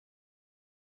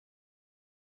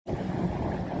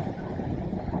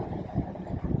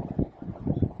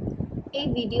এই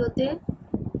ভিডিওতে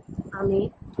আমি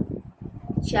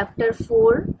চ্যাপ্টার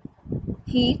 4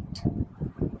 হিট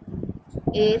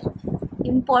এর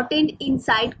important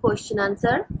inside question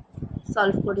answer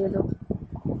solve করে দেব।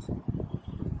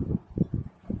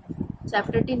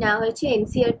 চ্যাপ্টারটি নেওয়া হয়েছে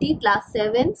এনসিইআরটি ক্লাস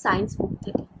 7 সায়েন্স বুক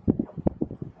থেকে।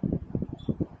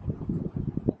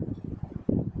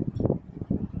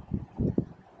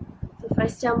 তো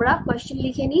ফার্স্টে আমরা কোয়েশ্চেন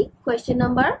লিখে নিই। Question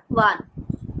number 1,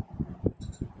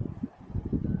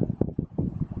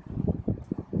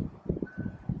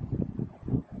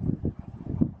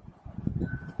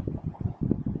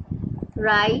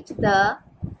 write the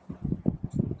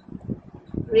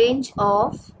range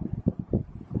of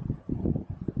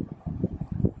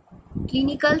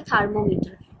clinical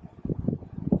thermometer.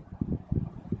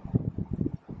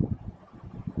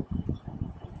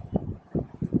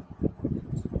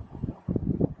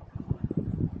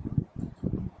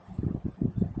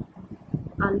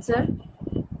 Answer: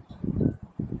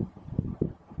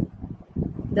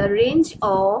 the range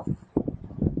of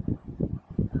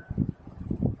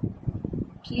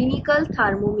clinical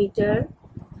thermometer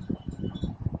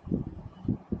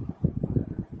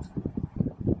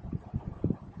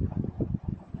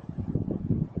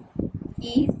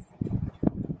is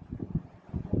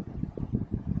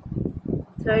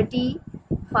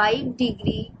 35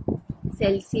 degree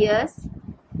Celsius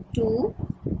to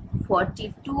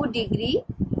 42 degree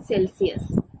Celsius.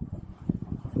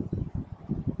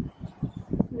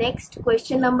 Next,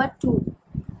 question number 2.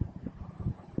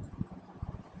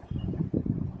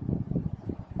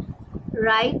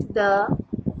 Write the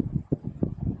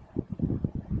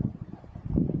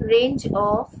range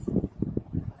of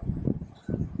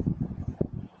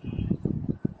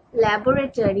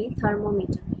laboratory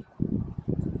thermometer.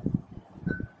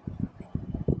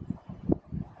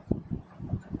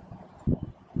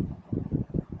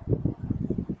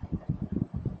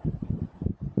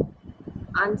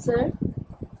 Answer: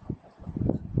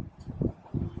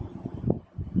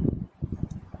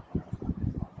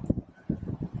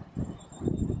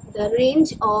 the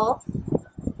range of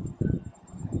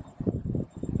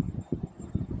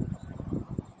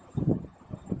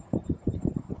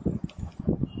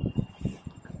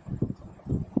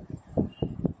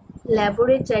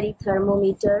laboratory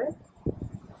thermometer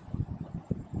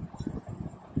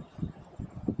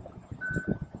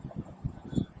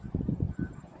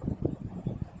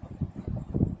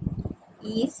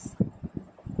is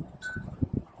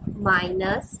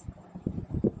minus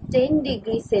 10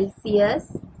 degree Celsius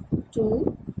to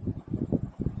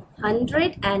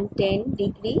 110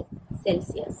 degree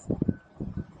Celsius.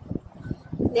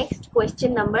 Next,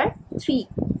 question number 3.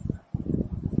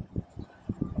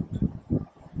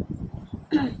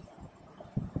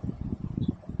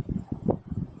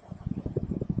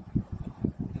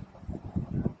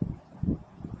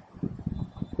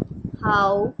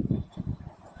 How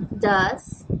does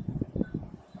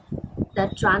the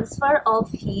transfer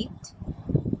of heat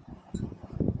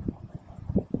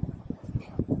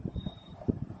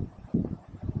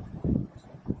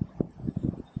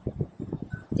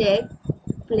take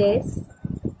place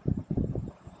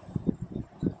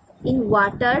in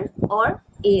water or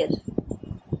air?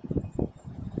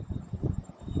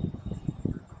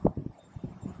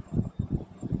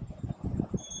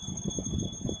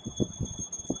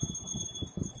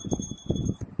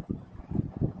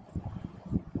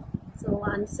 So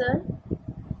answer: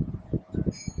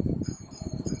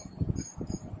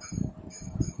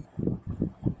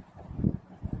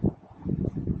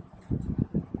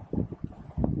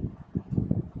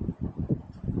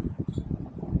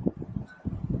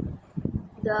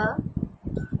 the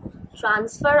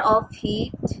transfer of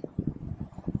heat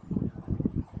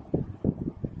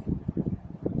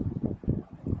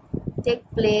take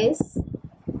place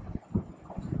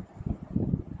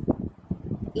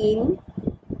in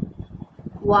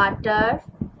water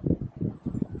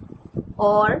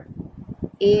or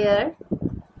air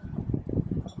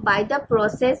by the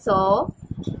process of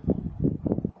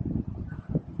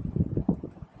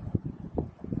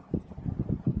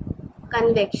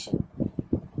convection.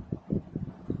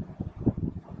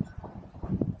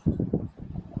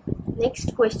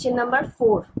 Next, question number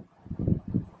 4.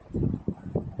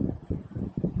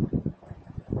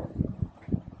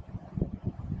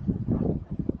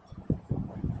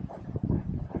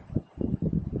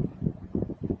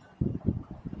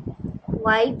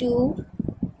 Why do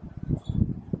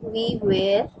we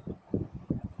wear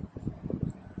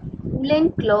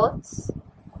woolen clothes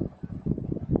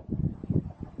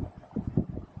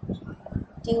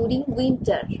during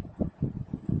winter?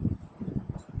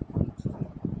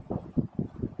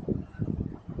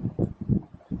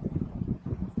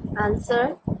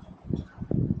 Answer.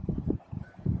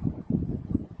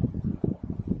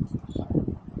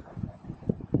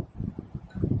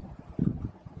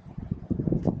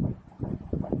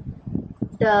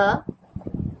 The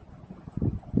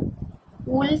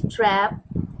wool trap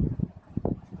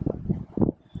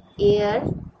air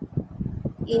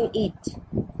in it,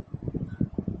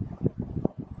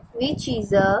 which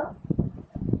is a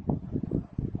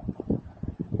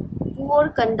poor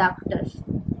conductor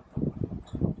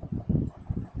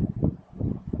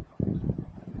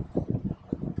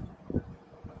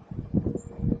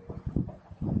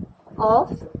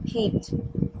of heat,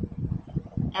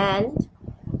 and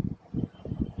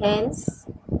hence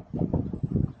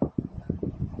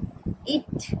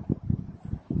it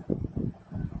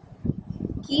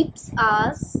keeps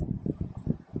us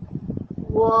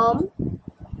warm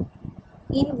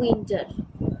in winter.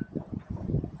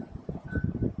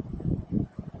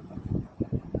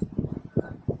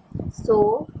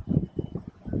 So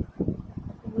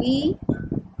we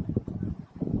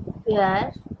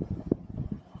wear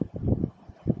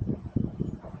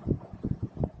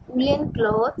woolen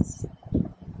clothes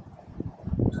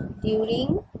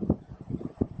during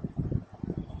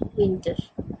winter.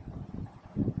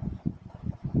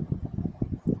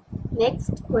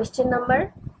 Next, question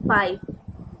number 5.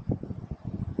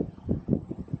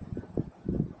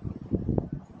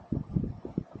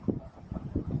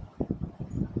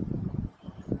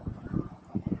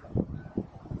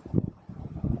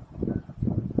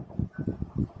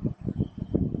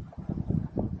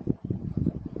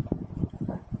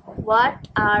 What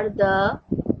are the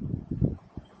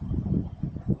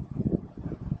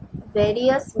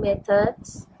various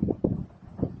methods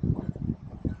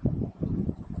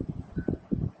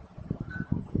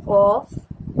of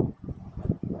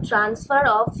transfer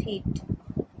of heat?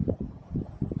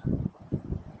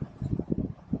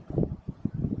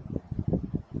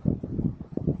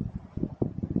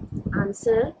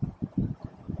 Answer.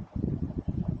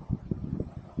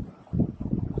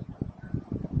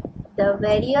 The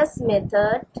various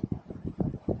methods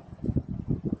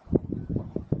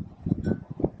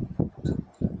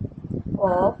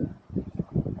of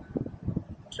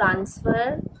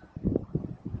transfer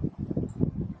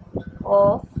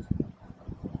of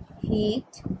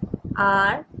heat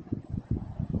are: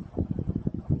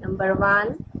 number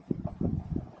 1,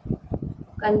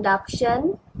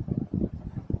 conduction;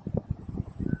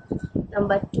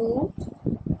 number 2,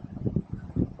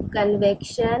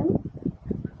 convection;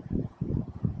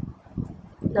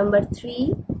 number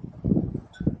 3,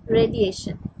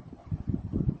 radiation.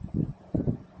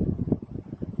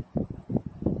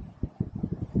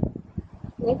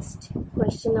 Next,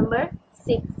 question number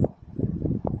 6.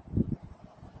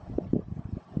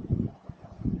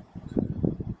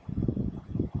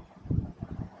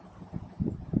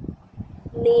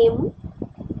 Name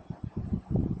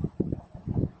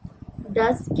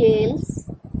the scales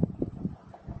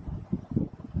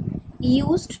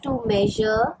used to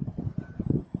measure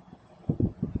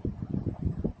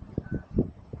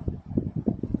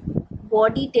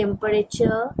body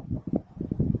temperature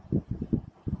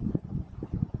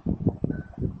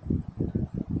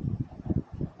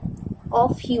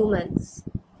of humans.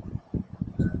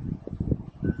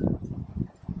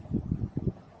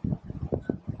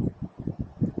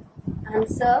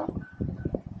 Answer.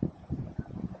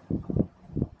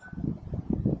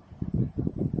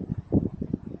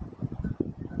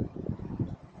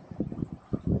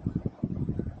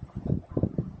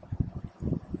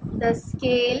 The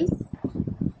scales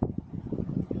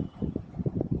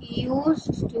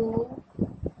used to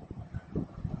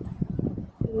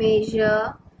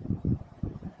measure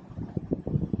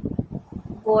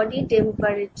body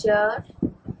temperature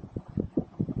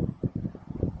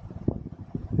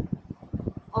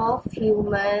of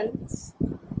humans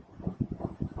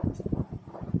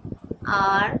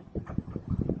are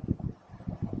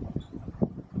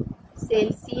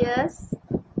Celsius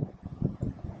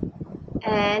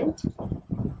and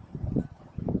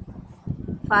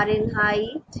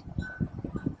Fahrenheit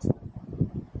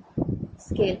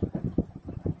scale.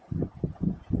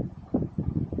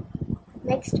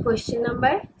 Next, question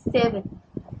number 7.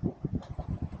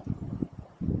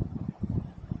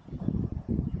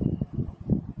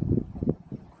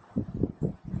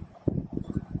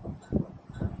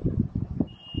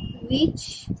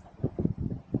 Which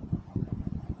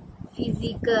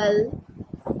physical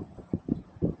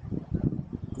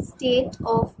state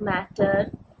of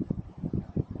matter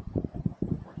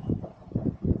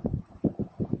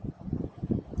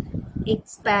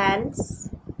expands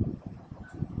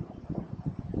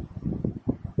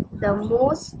the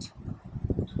most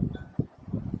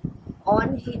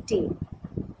on heating?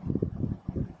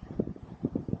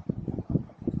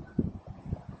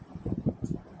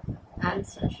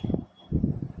 Answer.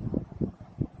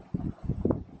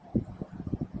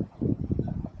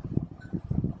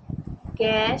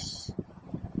 Gas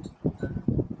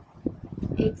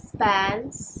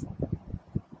expands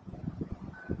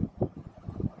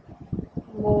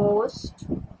most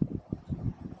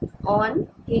on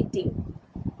heating.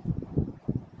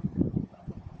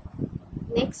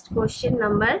 Next question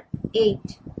number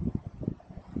 8.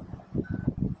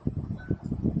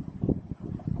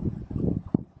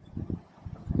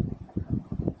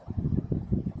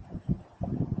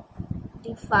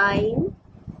 Define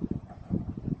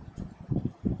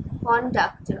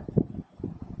conductor.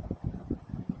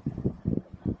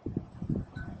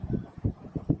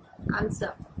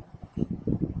 Answer.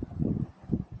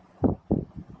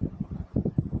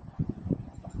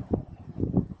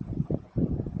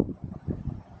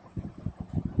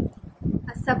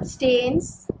 A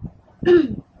substance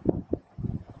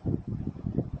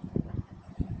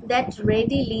that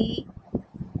readily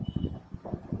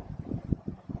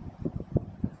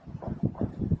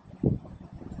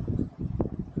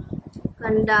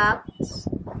conducts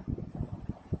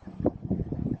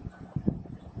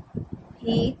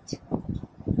heat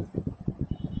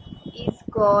is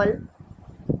called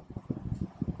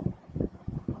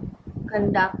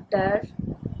conductor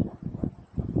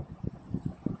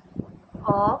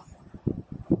of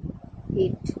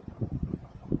heat.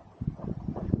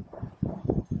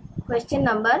 Question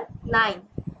number 9.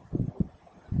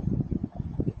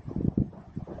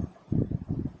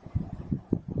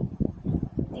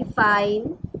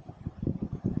 Define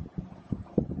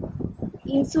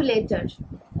insulator.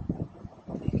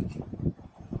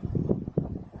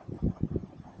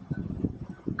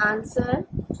 Answer.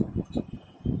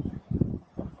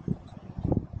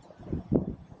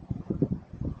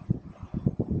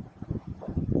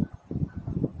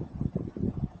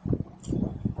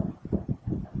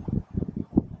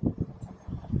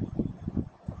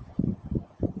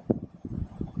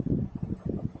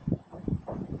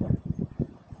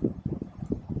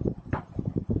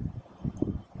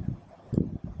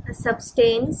 A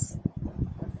substance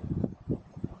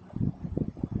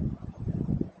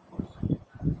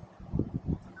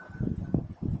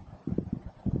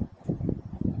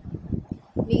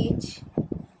which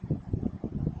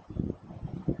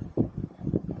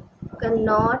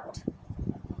cannot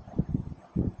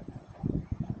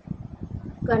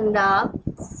conduct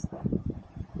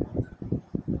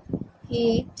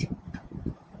heat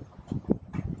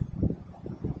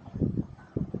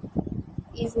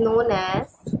is known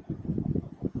as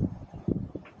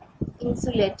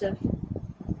insulator.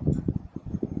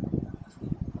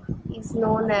 Is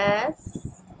known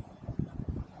as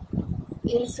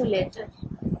insulator.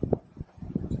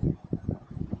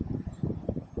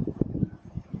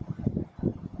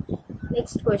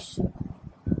 Next question.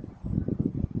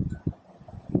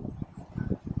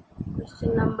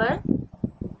 Question number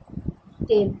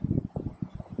 10.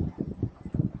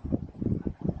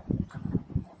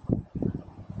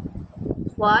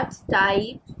 What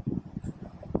type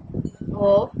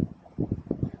of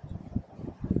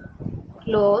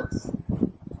clothes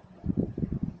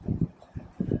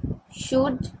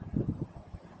should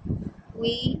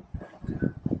we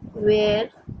wear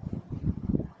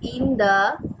in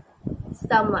the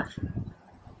summer?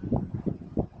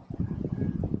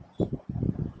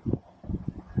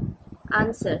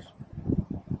 Answer.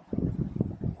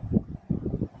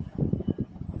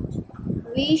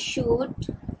 We should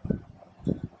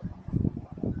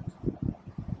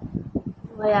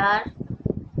wear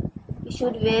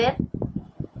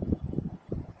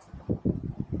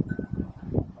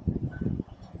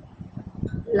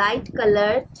light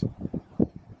colored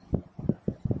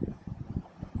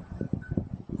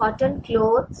cotton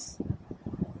clothes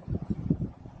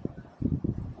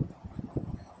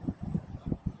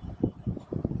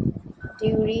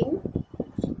during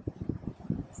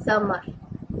summer.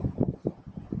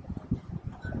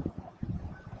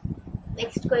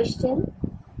 Next question.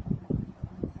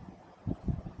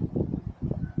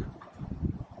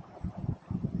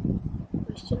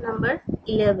 Question number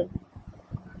 11.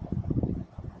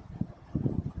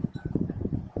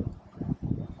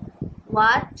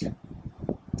 What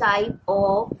type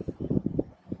of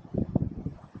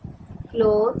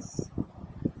clothes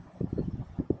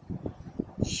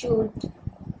should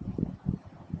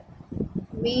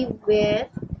we wear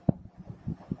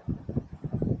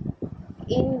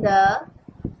in the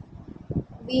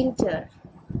winter?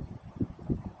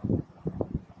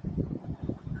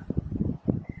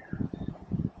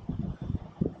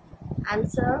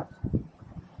 Answer.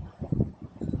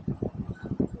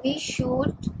 We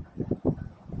should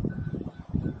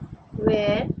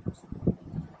wear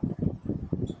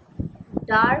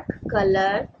dark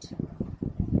colored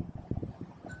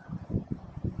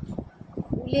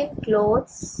woolen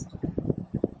clothes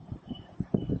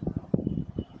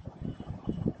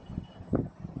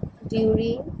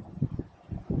during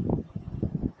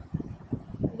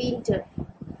winter.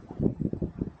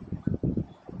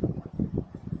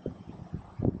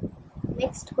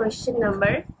 Next question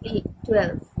number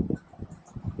 12.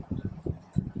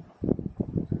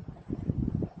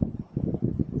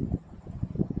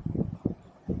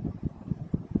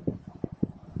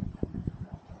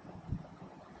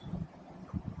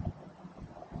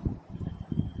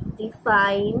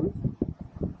 Define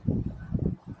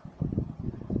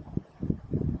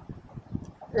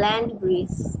land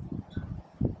breeze.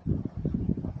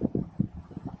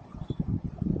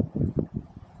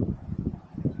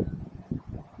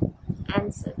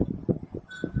 Answer.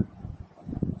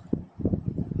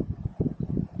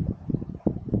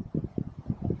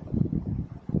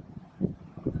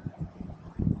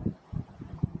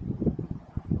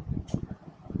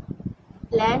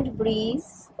 Land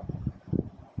breeze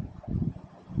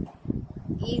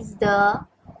is the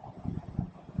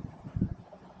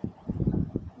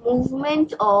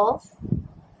movement of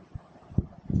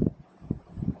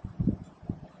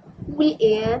cool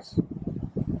air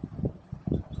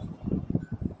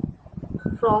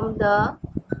from the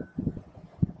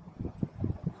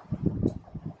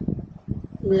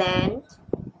land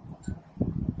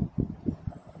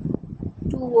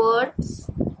towards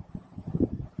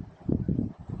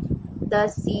the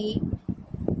sea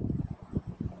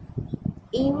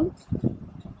in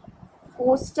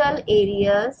coastal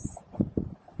areas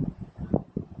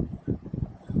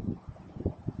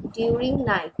during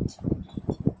night.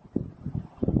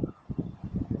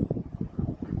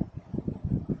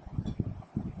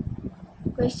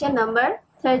 Question number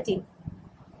 13.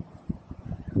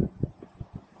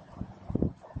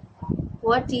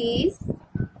 What is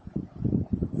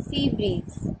sea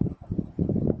breeze?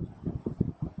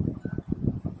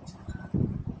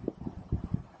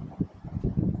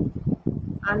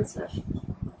 Answer.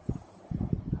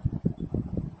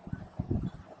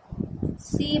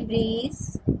 Sea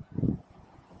breeze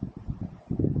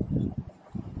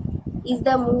is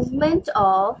the movement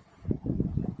of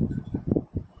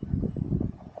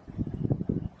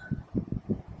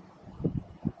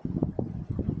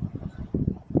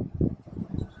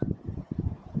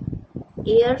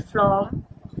air from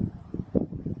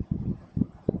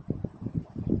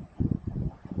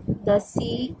the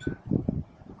sea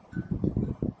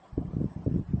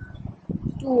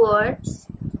towards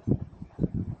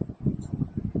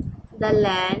the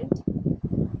land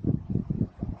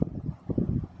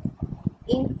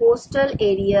in coastal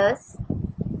areas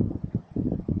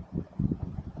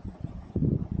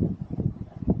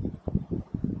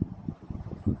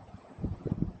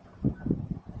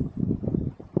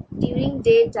during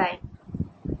daytime.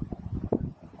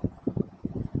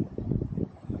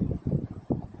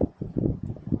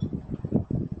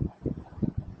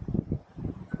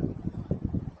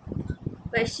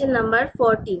 Question number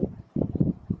 14.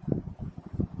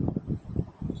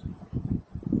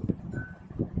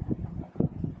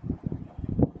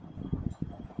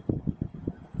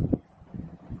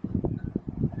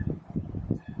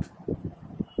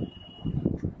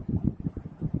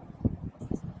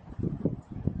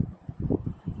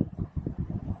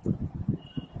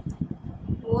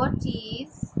 What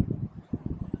is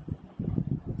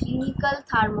clinical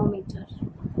thermometer?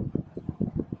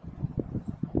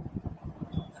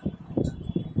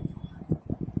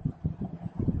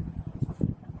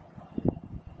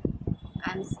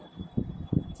 Answer.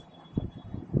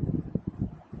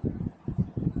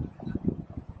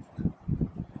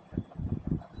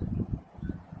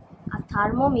 A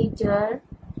thermometer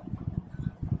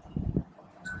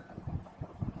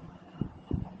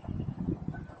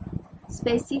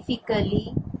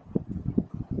specifically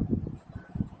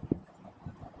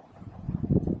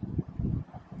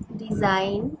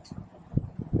designed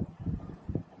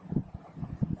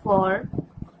for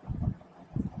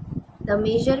the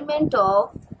measurement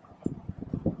of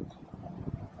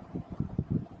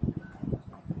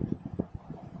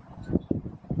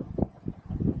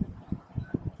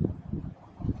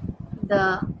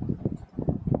the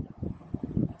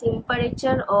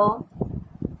temperature of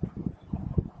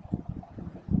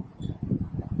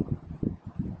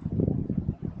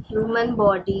human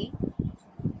body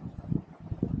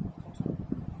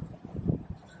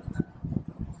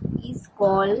is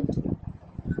called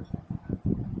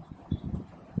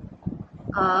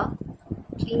a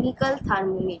clinical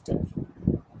thermometer.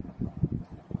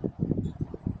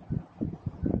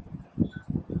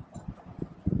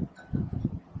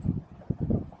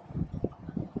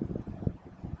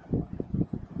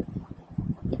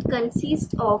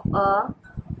 consists of a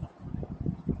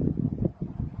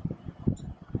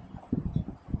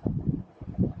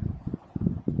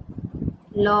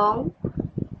long,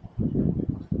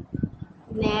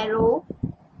 narrow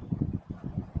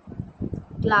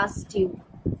glass tube.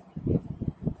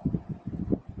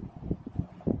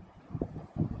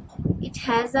 It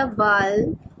has a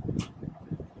bulb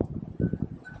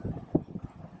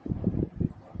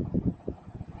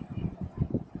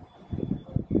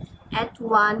at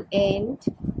one end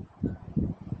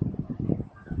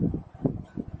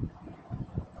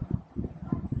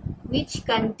which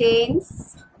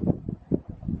contains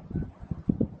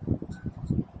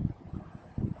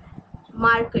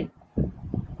mercury.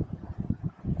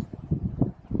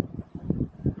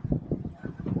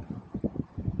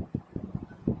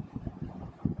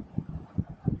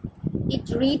 It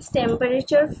reads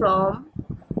temperature from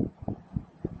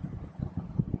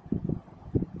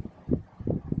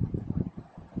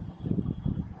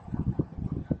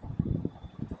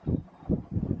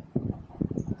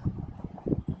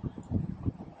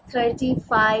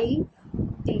 35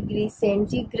 degrees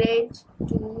centigrade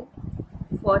to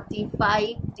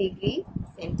 45 degrees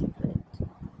centigrade.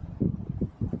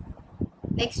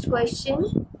 Next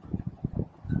question.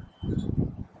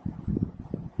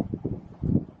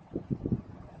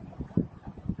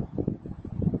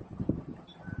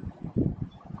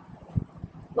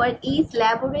 What is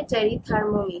laboratory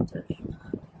thermometer?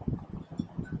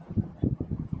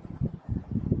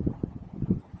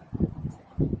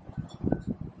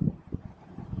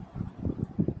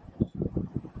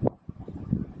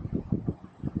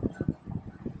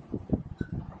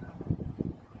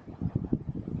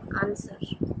 Answer.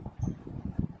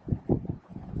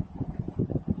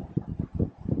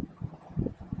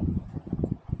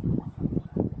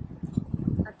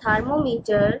 A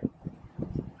thermometer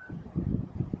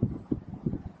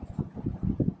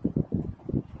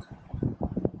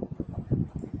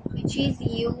which is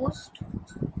used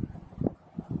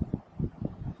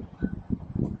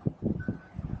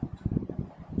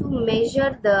to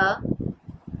measure the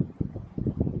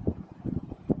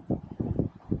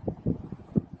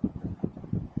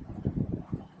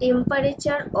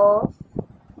temperature of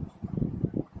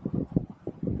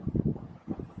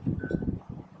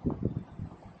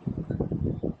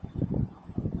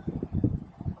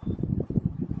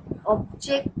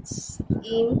objects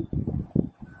in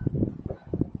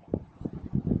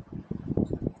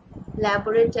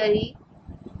laboratory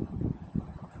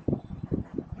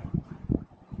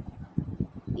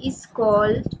is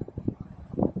called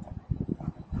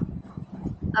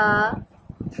a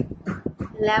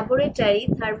laboratory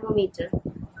thermometer.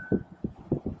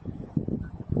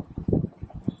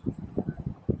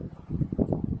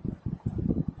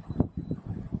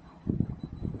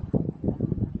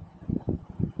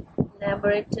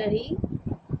 Laboratory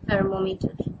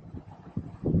thermometer.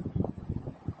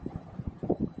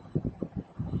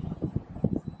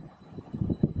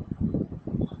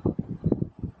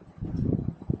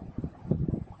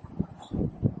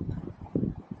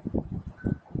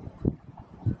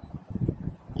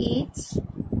 Its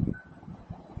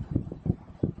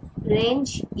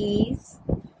range is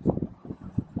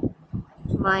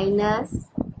minus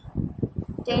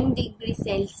 10 degrees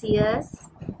Celsius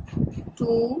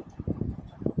to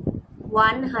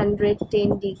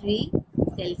 110 degrees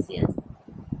Celsius.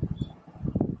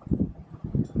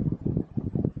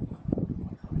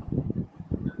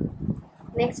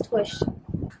 Next question.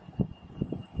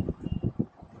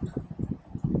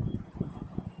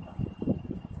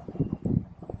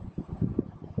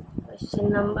 Question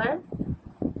number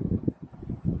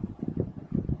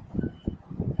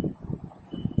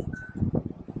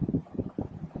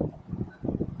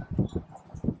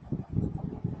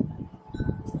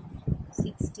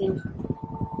 16.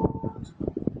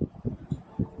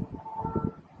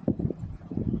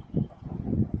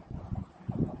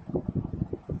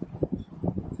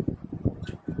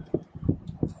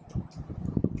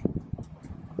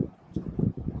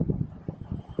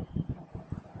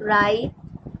 Write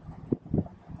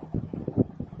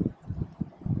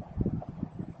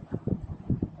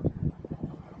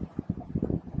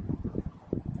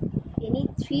any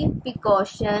 3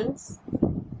 precautions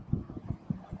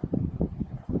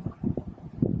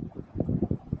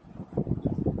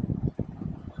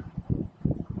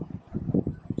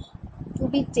to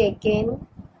be taken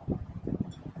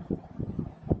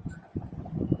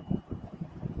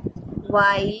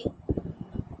while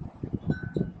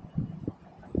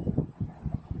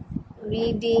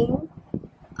reading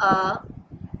a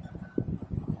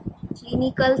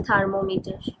clinical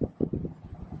thermometer.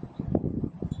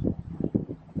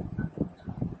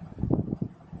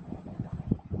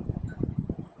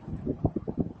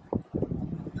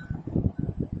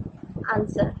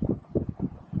 answer.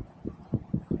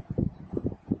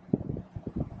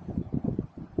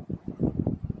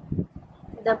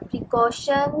 The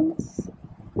precautions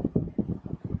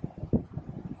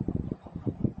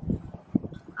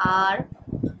are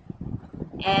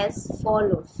as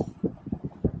follows.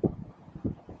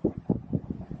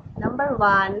 Number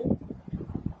 1,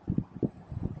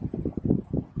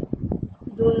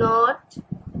 do not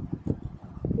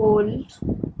hold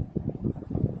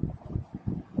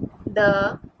the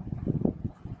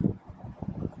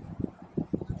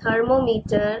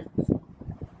thermometer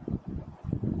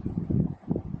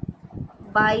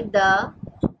by the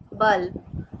bulb.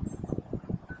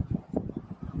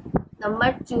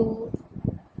 Number 2,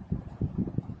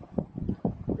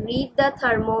 read the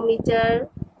thermometer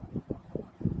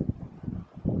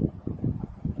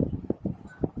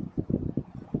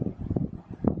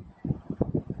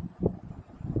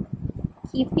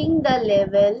keeping the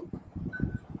level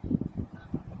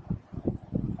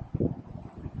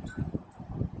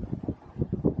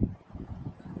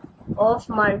of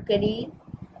mercury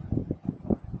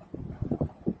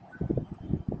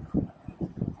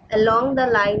along the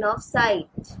line of sight.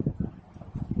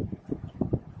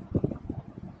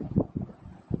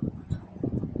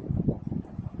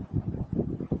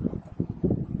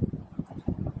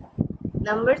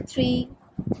 Number 3,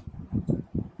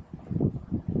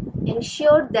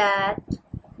 ensure that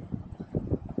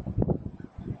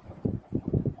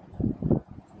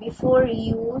before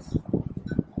use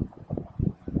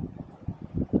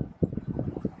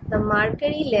the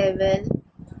mercury level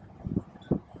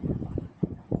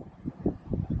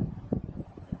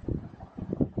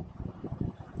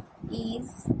is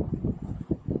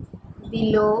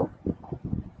below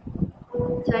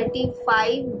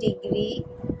 35 degrees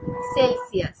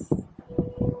Celsius.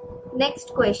 Next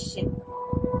question.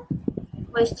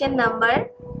 Question number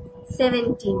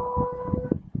 17.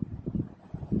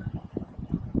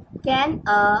 Can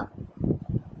a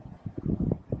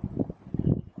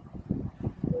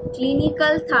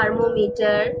clinical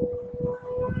thermometer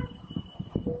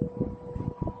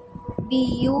be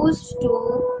used to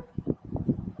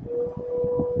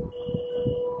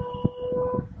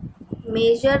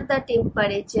measure the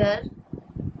temperature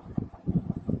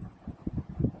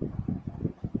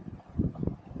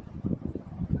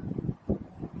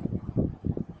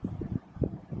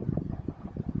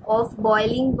of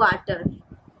boiling water?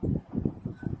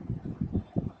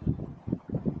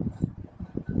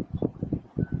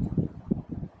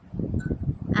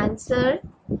 Answer.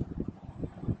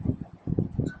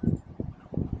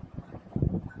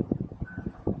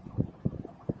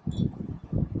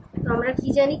 আমরা কি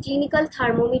জানি clinical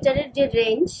থার্মোমিটারের যে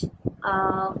range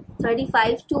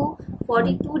 35 to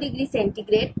 42 degree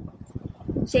centigrade,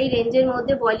 সেই রেঞ্জের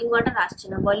মধ্যে boiling water আসছে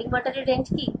না। Boiling ওয়াটারের range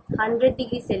কি 100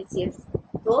 ডিগ্রি সেলসিয়াস,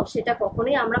 তো সেটা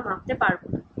কখনোই আমরা মাপতে পারবো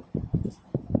না।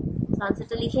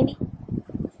 আনসারটা লিখে নিই।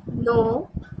 No,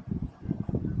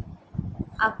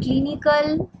 a clinical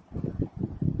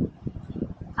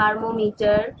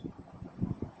thermometer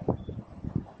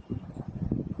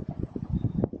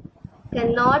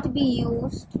cannot be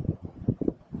used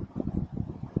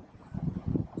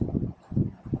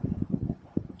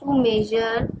to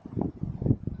measure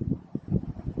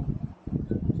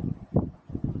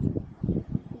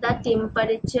the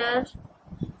temperature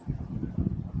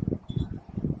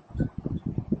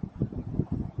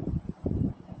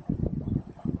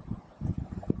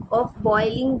of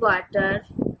boiling water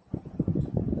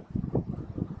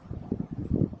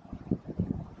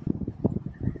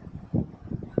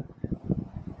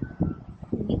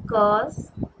because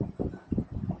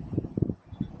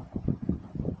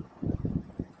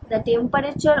the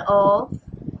temperature of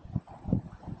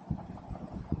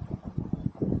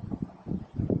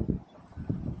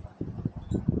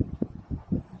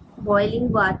boiling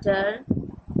water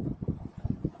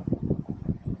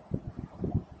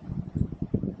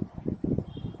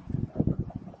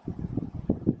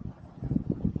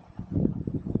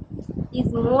is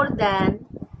more than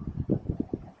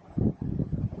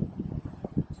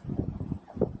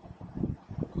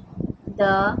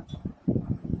the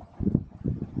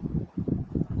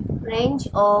range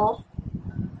of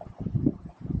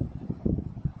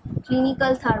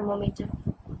clinical thermometer.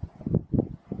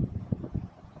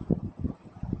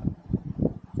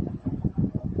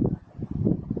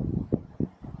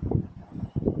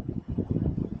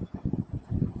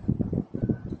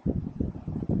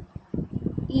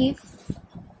 If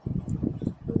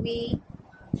we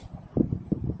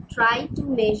try to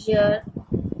measure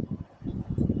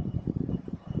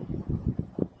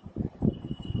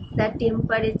the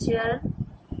temperature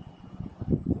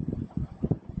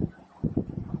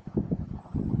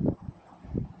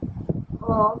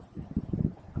of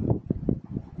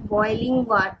boiling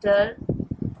water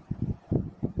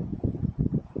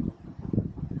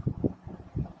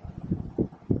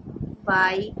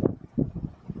by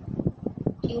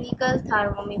clinical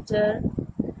thermometer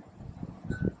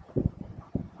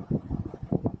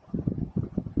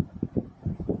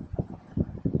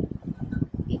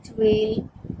it will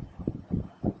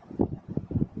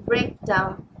break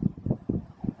down.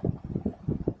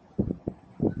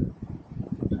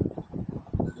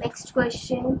 Next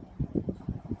question.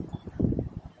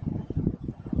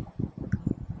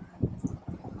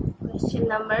 Question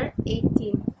number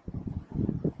 18.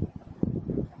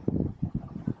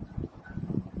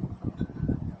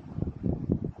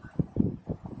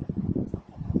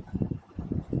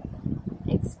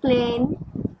 Explain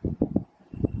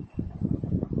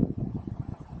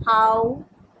how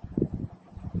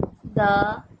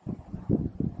the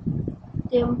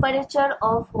temperature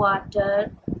of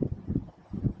water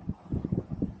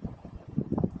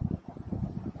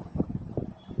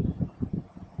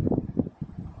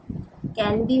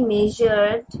can be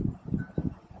measured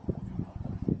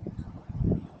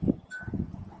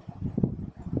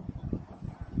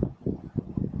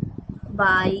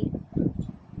by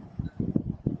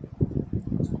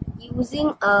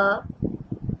using a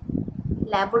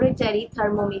laboratory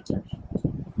thermometer.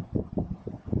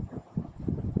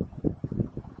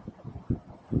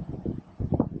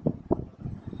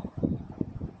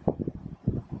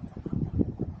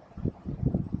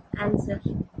 Answer.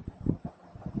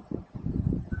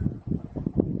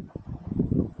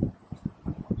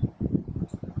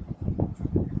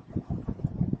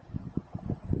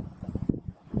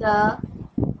 The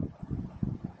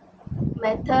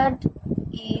method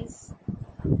is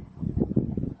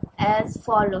as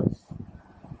follows.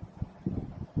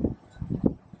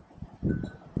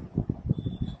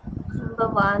 Number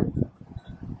 1,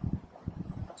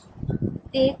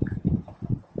 take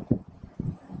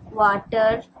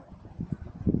water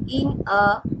in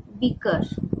a beaker.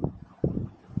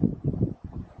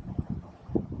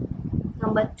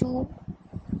 Number 2,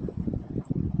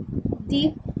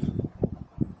 dip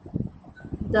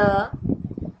the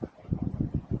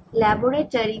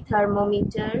laboratory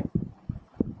thermometer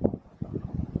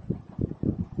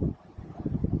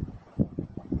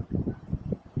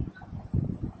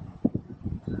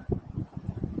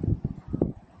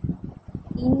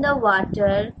in the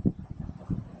water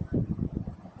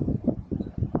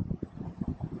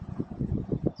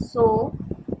so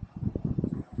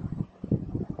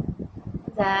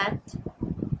that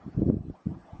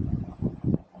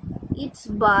its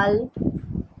bulb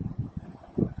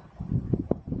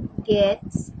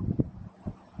gets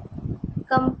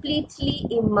completely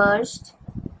immersed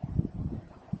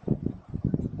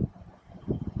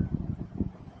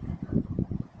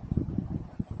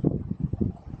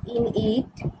in it,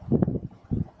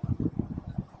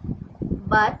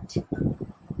 but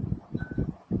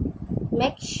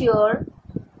make sure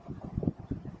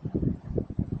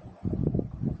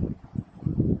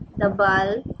the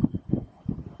bulb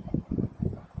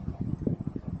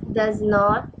does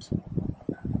not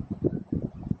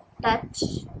touch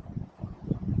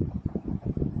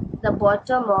the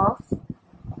bottom of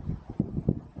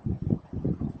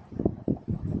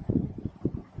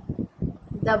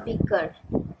the beaker.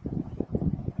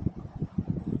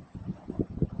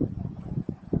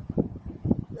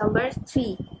 Number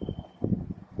 3,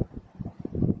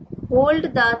 hold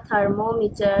the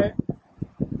thermometer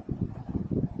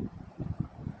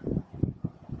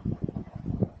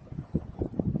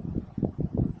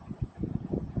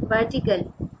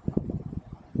vertically.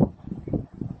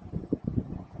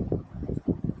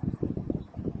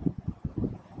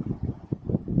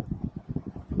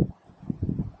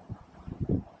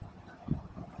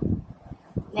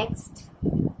 Next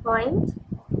point,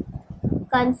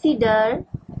 consider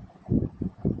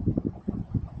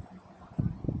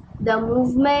the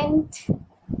movement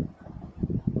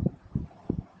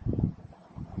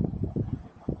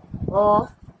of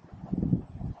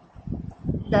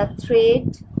the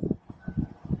thread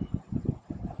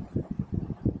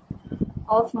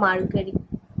of mercury.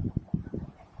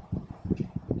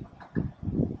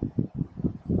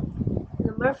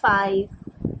 Number 5,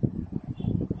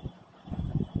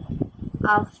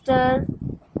 after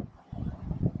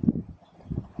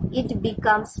it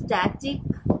becomes static,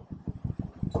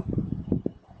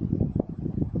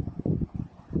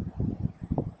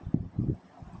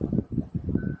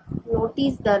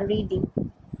 notice the reading.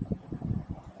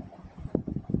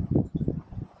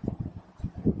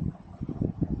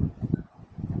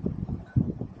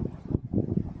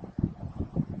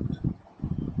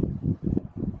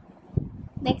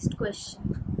 Next question.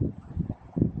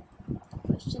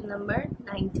 number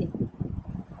 19.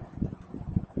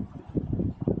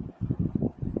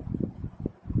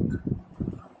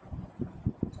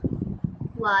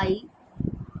 Why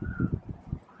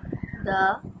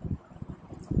the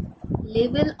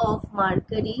level of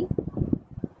mercury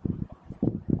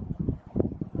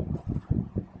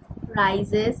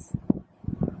rises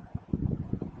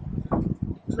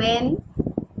when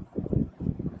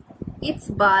its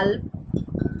bulb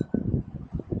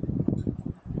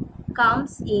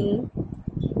comes in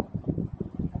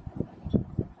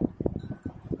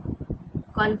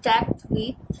contact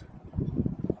with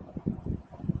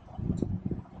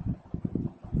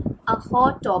a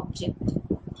hot object?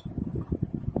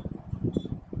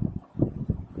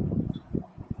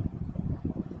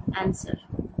 Answer.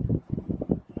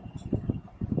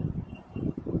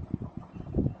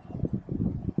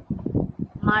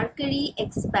 Mercury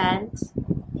expands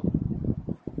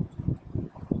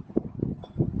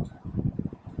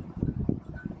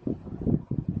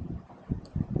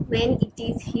when it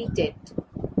is heated.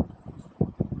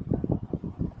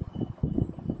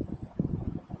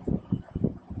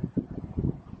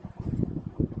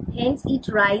 Hence it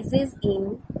rises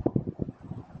in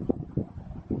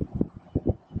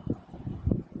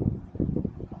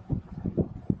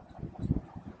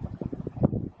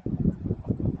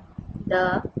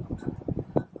the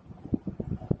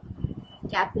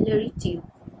capillary tube.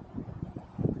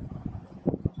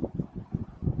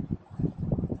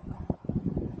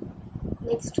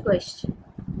 Next question.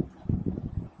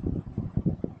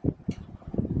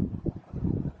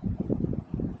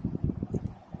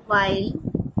 While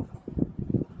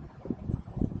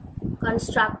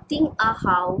constructing a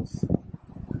house,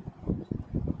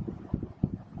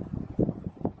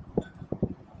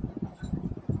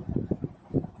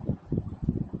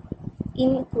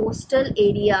 in coastal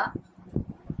area,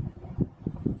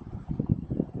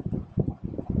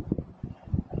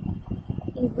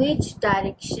 in which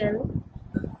direction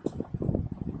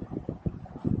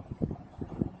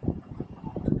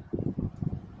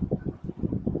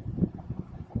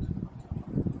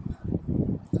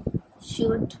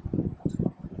should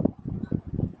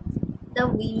the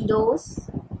windows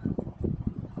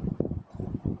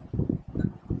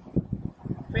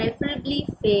preferably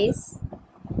face?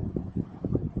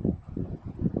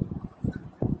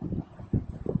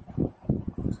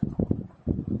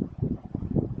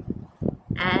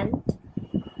 And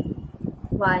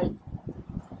why?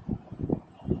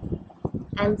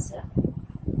 Answer.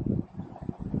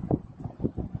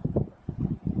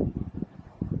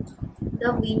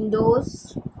 The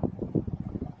windows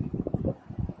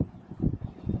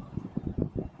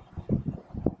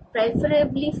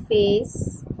preferably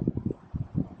face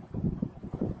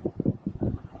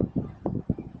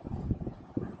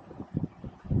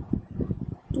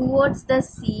towards the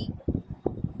sea,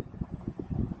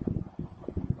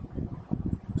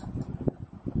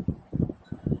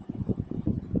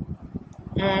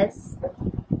 as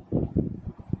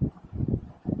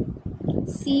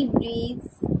sea breeze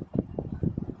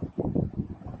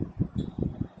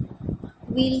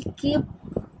will keep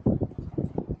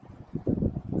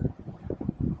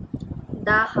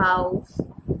the house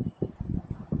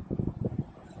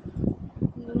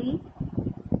cool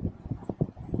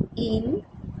in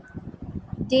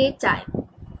daytime.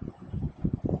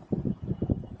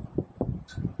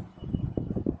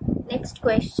 Next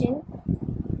question.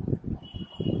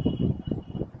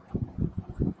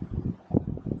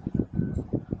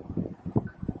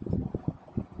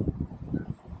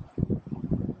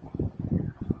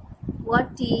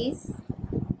 What is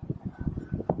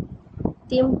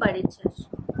temperature?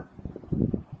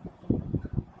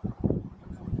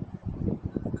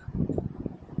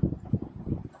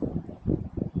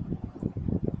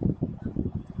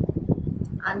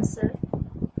 Answer.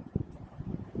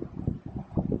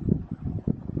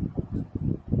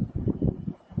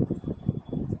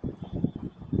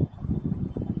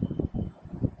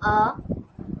 A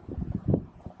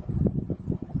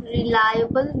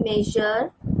reliable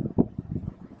measure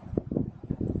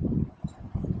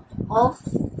of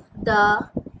the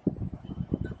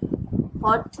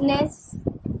hotness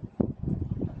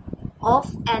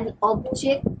of an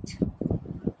object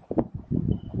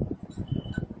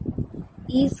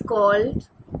is called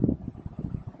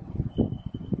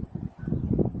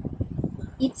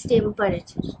its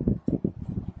temperature.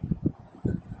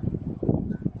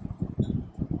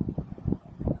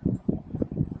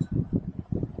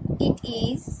 It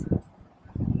is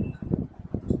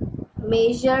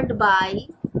measured by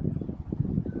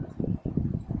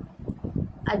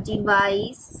a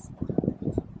device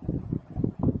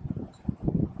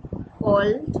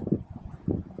called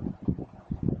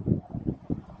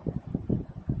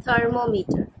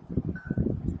thermometer.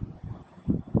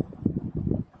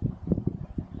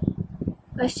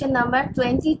 Question number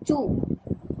 22.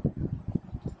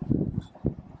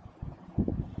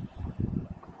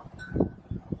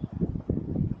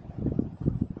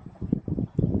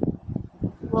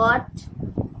 What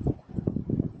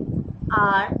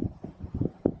are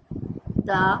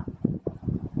the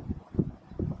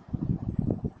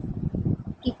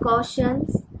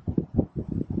precautions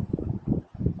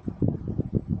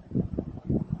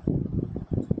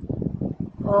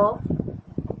of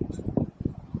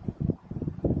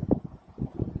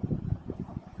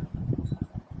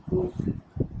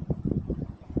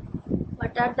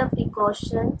what are the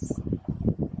precautions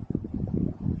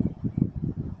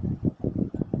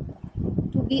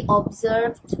to be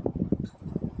observed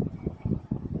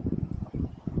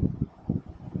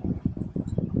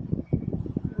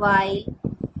while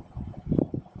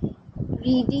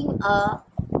reading a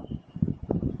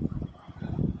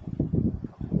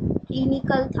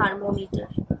clinical thermometer?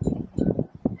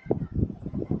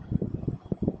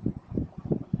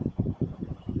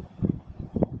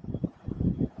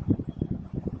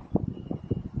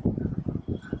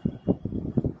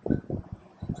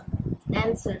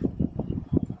 Answer.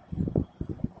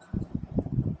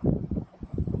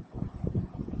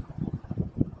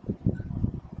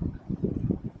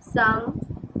 Some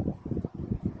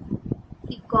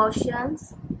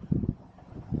precautions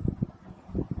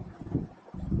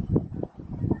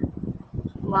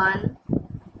one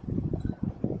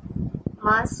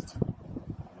must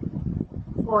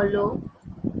follow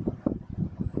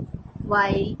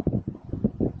while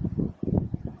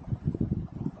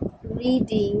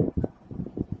reading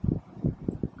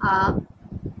a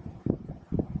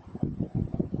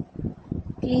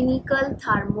clinical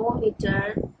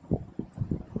thermometer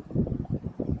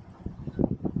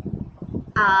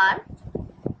are: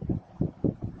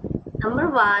 number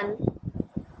 1,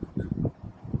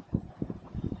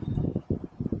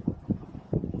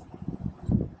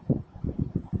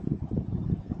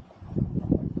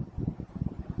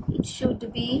 it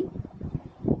should be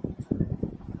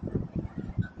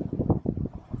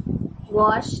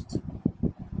washed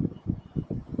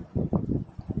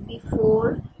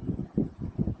before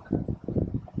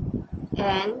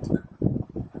and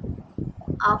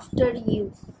after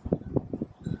use,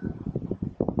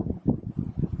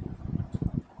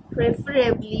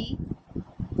 preferably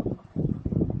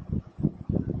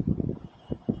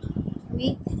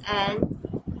with an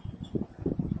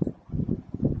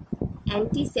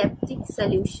antiseptic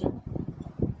solution.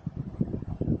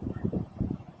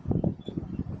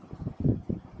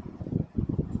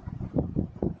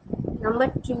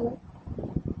 Number 2,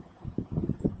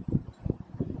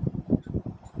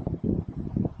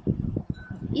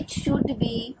 it should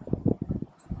be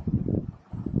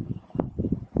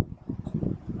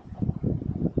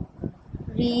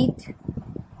read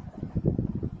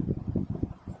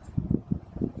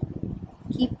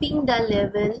keeping the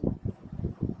level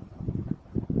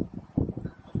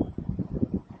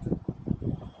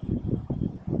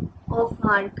of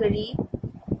mercury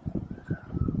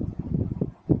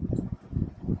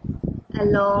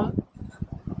along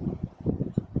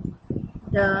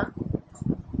the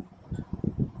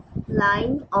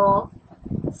line of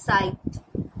sight.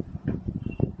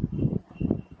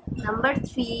 Number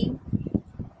 3,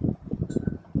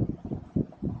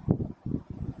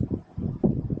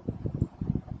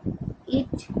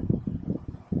 it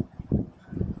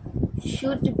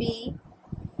should be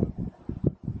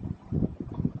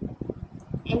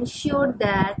ensured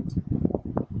that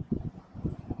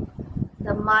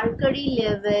the mercury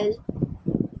level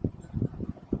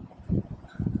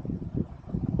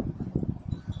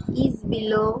is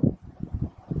below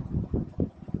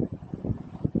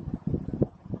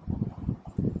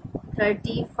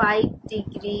 35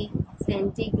 degrees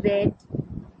centigrade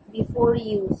before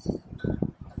use.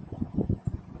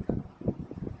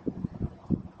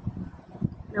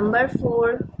 Number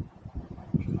 4,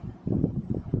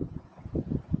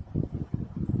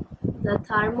 the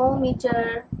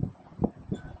thermometer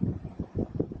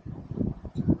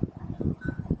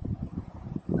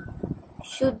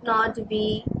should not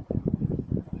be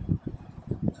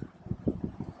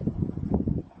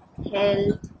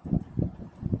held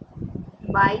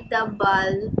by the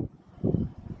bulb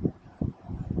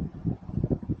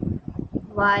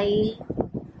while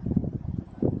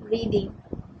reading.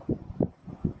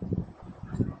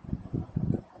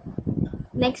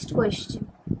 Next question.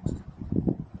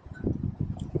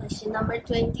 Question number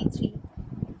 23.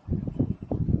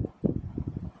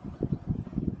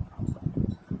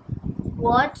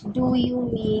 What do you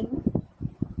mean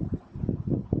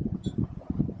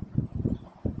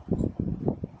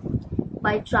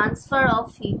by transfer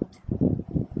of heat.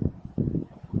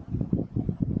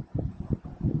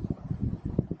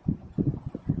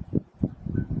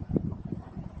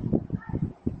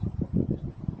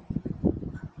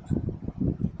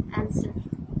 Answer.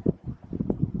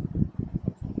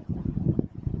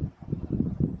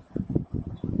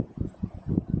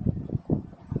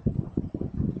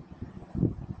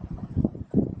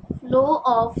 Flow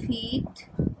of heat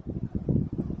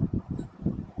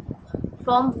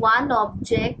from one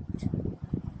object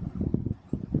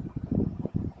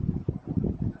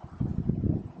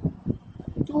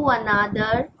to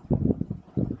another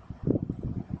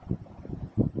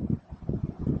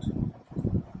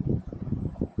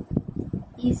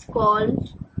is called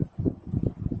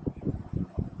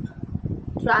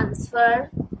transfer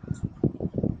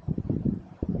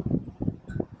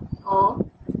of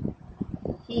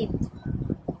heat.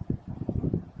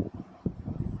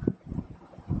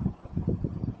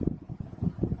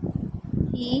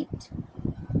 Heat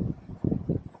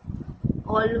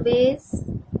always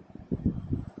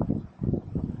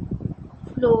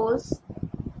flows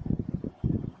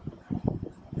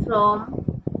from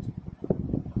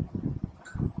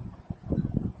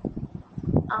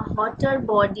a hotter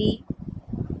body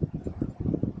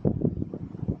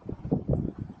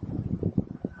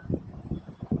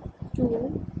to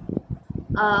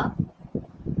a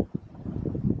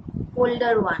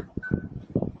colder one.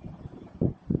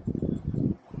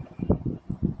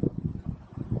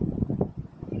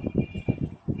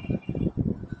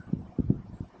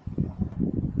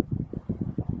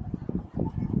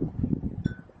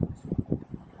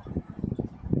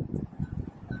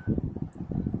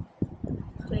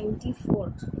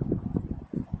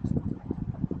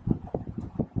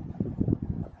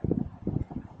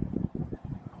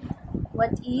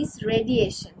 What is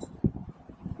radiation?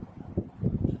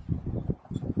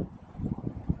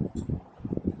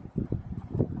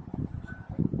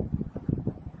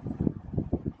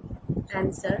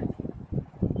 Answer.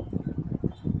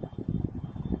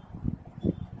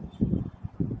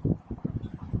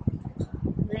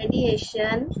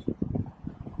 Radiation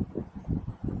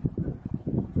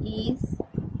is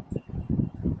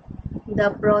the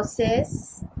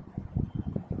process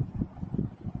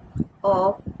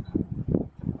of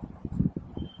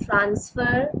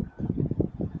transfer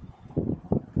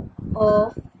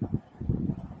of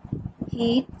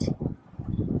heat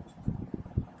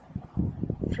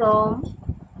from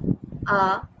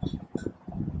a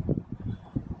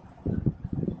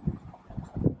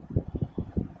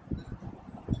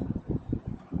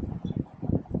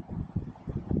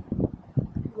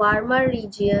warmer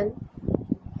region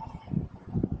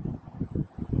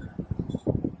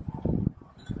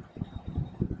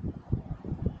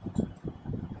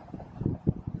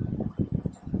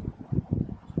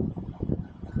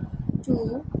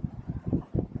to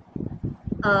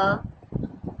a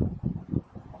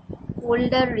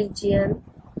colder region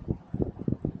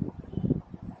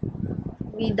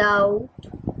without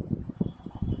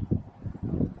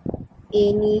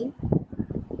any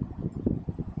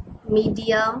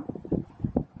medium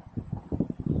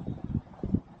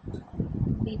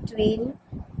between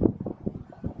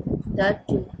the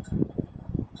two.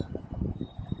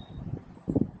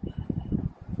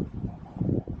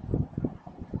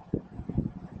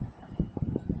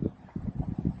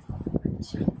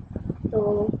 তো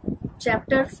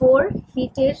chapter 4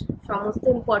 হিটের সমস্ত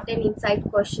important insight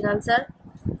question answer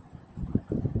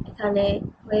এখানে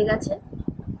হয়ে গেছে।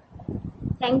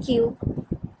 Thank you.